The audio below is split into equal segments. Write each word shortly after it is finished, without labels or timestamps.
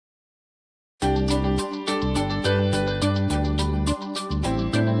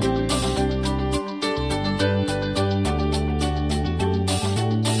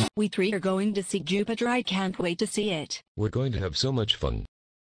We three are going to see Jupiter. I can't wait to see it. We're going to have so much fun.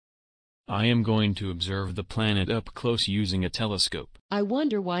 I am going to observe the planet up close using a telescope. I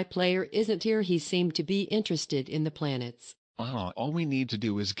wonder why Player isn't here. He seemed to be interested in the planets. All we need to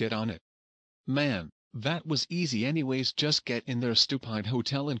do is get on it. Man, that was easy anyways. Just get in their stupid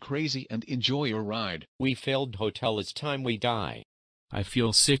hotel and crazy and enjoy your ride. We failed hotel. It's time we die. I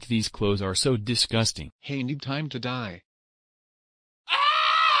feel sick. These clothes are so disgusting. Hey, need time to die.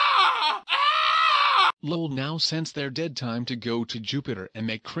 Lol, now since they're dead, time to go to Jupiter and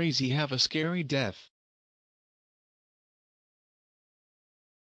make crazy have a scary death.